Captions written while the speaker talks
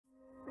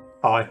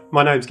Hi,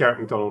 my name's Garrett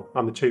McDonald.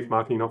 I'm the Chief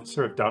Marketing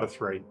Officer of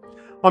Data3.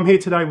 I'm here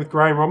today with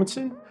Graham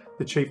Robinson,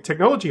 the Chief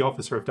Technology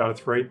Officer of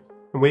Data3,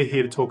 and we're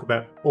here to talk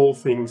about all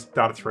things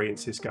Data3 and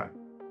Cisco.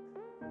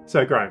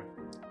 So Graham,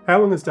 how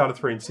long has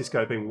Data3 and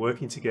Cisco been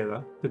working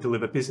together to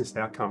deliver business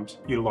outcomes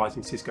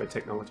utilising Cisco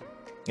technology?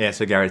 Yeah,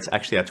 so Gary, it's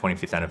actually our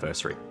 25th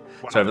anniversary.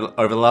 Wow. So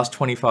over the last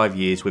 25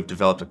 years, we've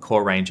developed a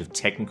core range of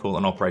technical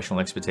and operational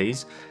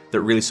expertise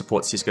that really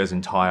supports Cisco's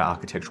entire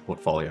architectural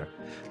portfolio.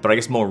 But I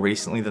guess more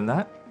recently than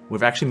that,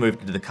 we've actually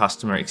moved into the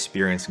customer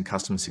experience and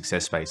customer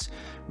success space,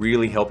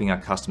 really helping our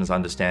customers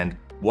understand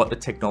what the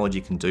technology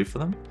can do for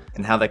them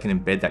and how they can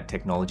embed that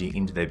technology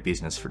into their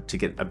business to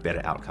get a better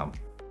outcome.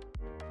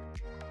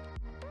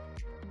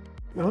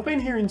 Now, I've been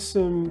hearing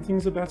some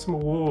things about some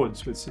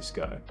awards with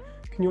Cisco.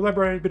 Can you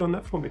elaborate a bit on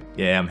that for me?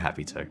 Yeah, I'm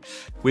happy to.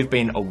 We've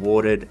been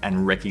awarded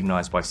and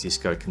recognized by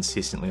Cisco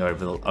consistently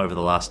over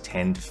the last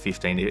 10 to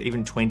 15,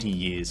 even 20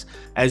 years.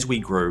 As we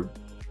grew,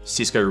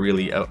 Cisco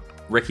really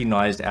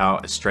recognized our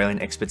Australian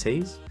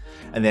expertise.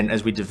 And then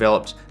as we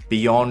developed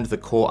beyond the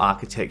core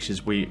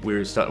architectures, we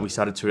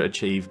started to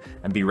achieve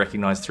and be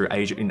recognized through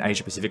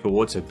Asia Pacific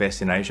Awards, so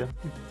Best in Asia.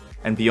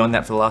 And beyond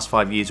that, for the last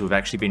 5 years, we've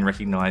actually been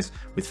recognized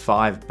with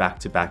 5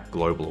 back-to-back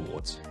global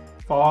awards.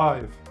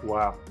 5?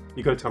 Wow.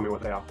 You got to tell me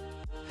what they are.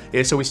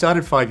 Yeah, so we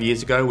started 5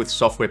 years ago with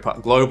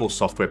Global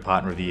Software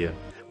Partner of the Year.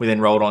 We then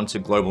rolled on to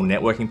Global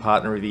Networking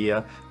Partner of the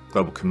Year,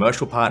 Global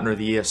Commercial Partner of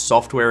the Year,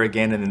 Software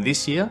again, and then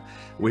this year,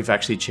 we've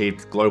actually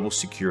achieved Global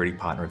Security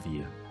Partner of the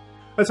Year.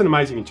 That's an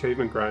amazing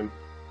achievement, Graham.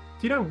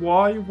 Do you know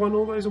why you won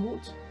all those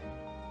awards?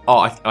 Oh,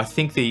 I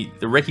think the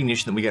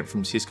recognition that we get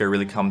from Cisco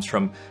really comes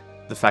from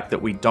the fact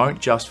that we don't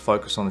just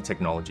focus on the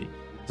technology.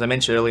 As I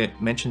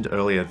mentioned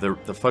earlier,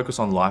 the focus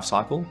on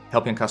lifecycle,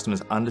 helping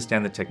customers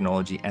understand the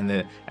technology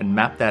and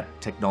map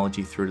that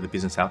technology through to the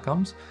business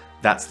outcomes,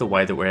 that's the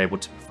way that we're able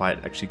to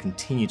actually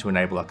continue to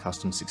enable our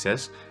customer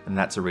success, and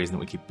that's the reason that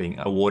we keep being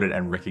awarded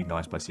and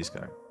recognized by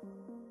Cisco.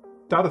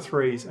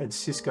 Data3's and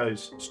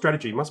Cisco's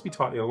strategy must be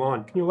tightly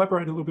aligned. Can you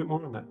elaborate a little bit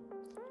more on that?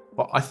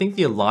 Well, I think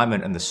the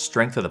alignment and the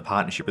strength of the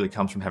partnership really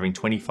comes from having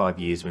 25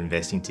 years of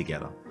investing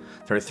together.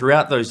 So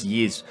throughout those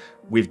years,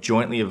 we've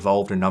jointly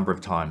evolved a number of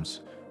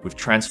times. We've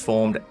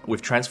transformed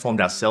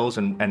ourselves,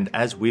 and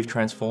as we've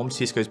transformed,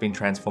 Cisco's been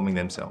transforming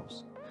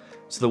themselves.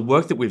 So the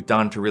work that we've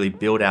done to really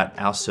build out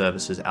our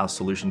services, our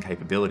solution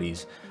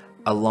capabilities,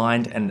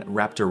 aligned and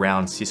wrapped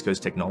around Cisco's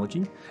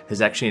technology, has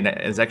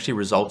actually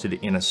resulted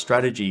in a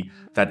strategy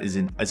that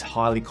is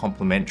highly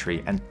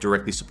complementary and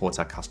directly supports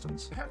our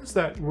customers. How does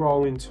that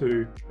roll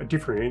into a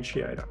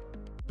differentiator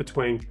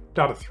between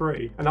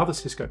Data3 and other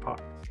Cisco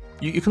partners?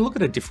 You can look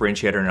at a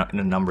differentiator in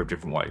a number of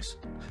different ways.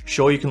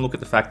 Sure, you can look at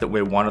the fact that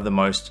we're one of the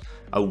most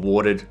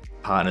awarded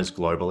partners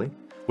globally,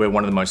 we're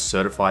one of the most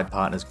certified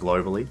partners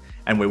globally,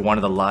 and we're one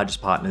of the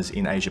largest partners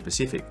in Asia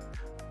Pacific.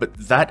 But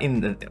that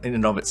in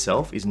and of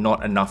itself is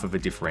not enough of a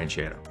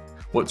differentiator.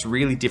 What's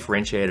really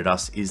differentiated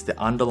us is the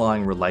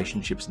underlying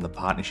relationships and the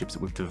partnerships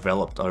that we've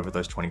developed over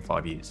those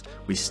 25 years.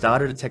 We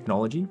started a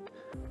technology,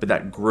 but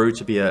that grew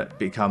to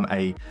become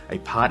a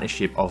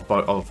partnership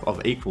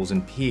of equals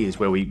and peers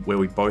where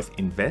we both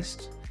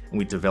invest and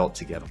we develop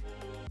together.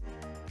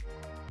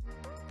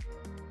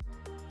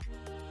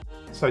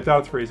 So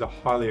Data3 is a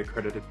highly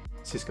accredited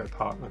Cisco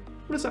partner.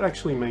 What does that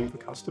actually mean for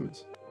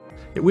customers?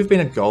 We've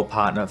been a gold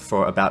partner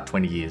for about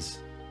 20 years,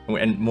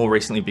 and more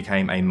recently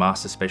became a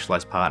Master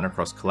Specialized partner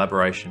across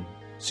collaboration,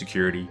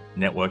 security,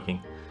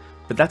 networking.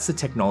 But that's the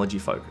technology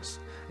focus.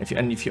 If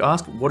you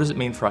ask what does it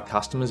mean for our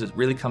customers, it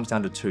really comes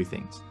down to 2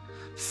 things.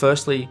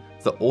 Firstly,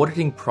 the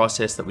auditing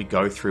process that we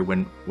go through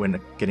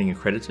when getting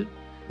accredited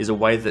is a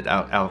way that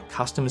our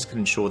customers can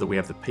ensure that we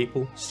have the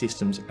people,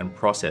 systems, and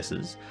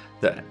processes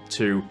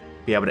to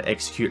be able to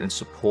execute and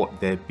support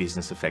their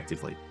business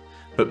effectively.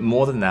 But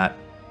more than that,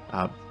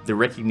 the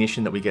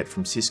recognition that we get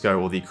from Cisco,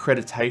 or the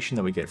accreditation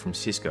that we get from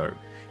Cisco,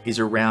 is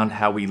around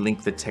how we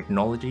link the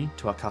technology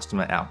to our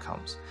customer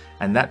outcomes.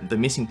 And the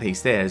missing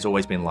piece there has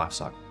always been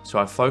lifecycle. So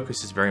our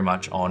focus is very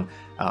much on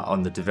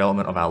the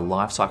development of our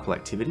lifecycle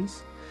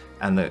activities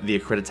and the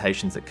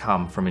accreditations that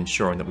come from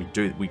ensuring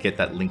that we get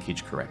that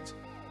linkage correct.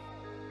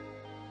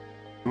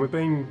 We've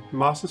been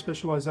Master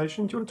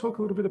Specialisations. Do you want to talk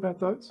a little bit about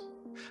those?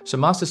 So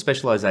Master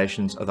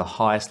Specialisations are the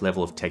highest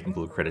level of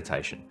technical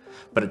accreditation,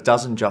 but it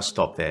doesn't just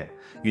stop there.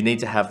 You need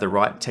to have the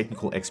right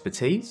technical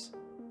expertise,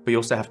 but you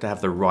also have to have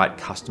the right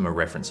customer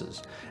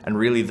references. And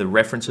really the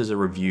references are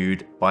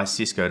reviewed by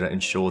Cisco to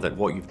ensure that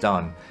what you've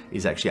done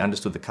is actually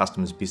understood the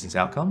customer's business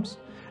outcomes,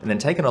 and then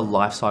taken a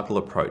lifecycle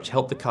approach,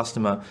 help the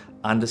customer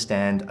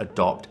understand,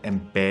 adopt,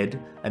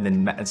 embed, and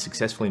then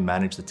successfully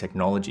manage the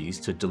technologies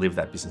to deliver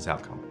that business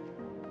outcome.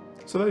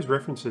 So those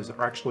references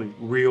are actually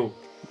real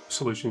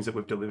solutions that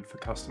we've delivered for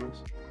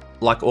customers.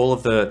 Like all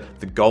of the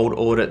gold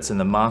audits and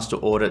the master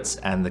audits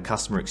and the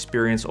customer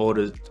experience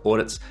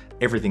audits,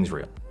 everything's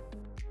real.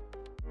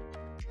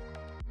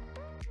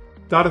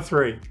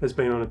 Data3 has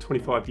been on a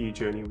 25-year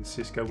journey with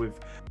Cisco. We've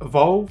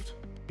evolved,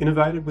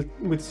 innovated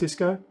with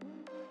Cisco.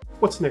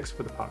 What's next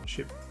for the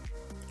partnership?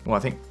 Well, I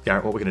think,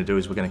 Garrett, what we're going to do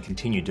is we're going to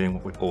continue doing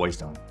what we've always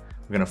done.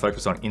 We're going to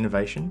focus on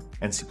innovation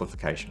and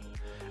simplification.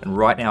 And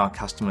right now, our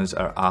customers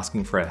are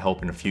asking for our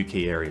help in a few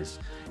key areas.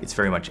 It's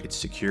very much it's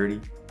security,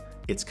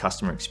 it's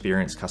customer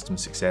experience, customer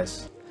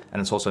success,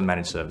 and it's also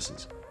managed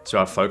services. So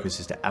our focus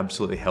is to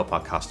absolutely help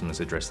our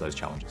customers address those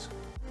challenges.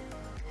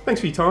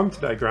 Thanks for your time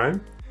today,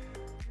 Graham.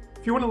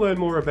 If you want to learn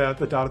more about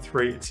the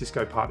Data3 at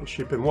Cisco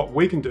partnership and what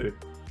we can do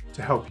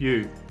to help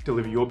you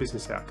deliver your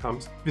business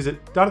outcomes,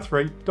 visit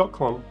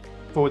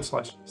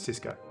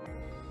data3.com/Cisco.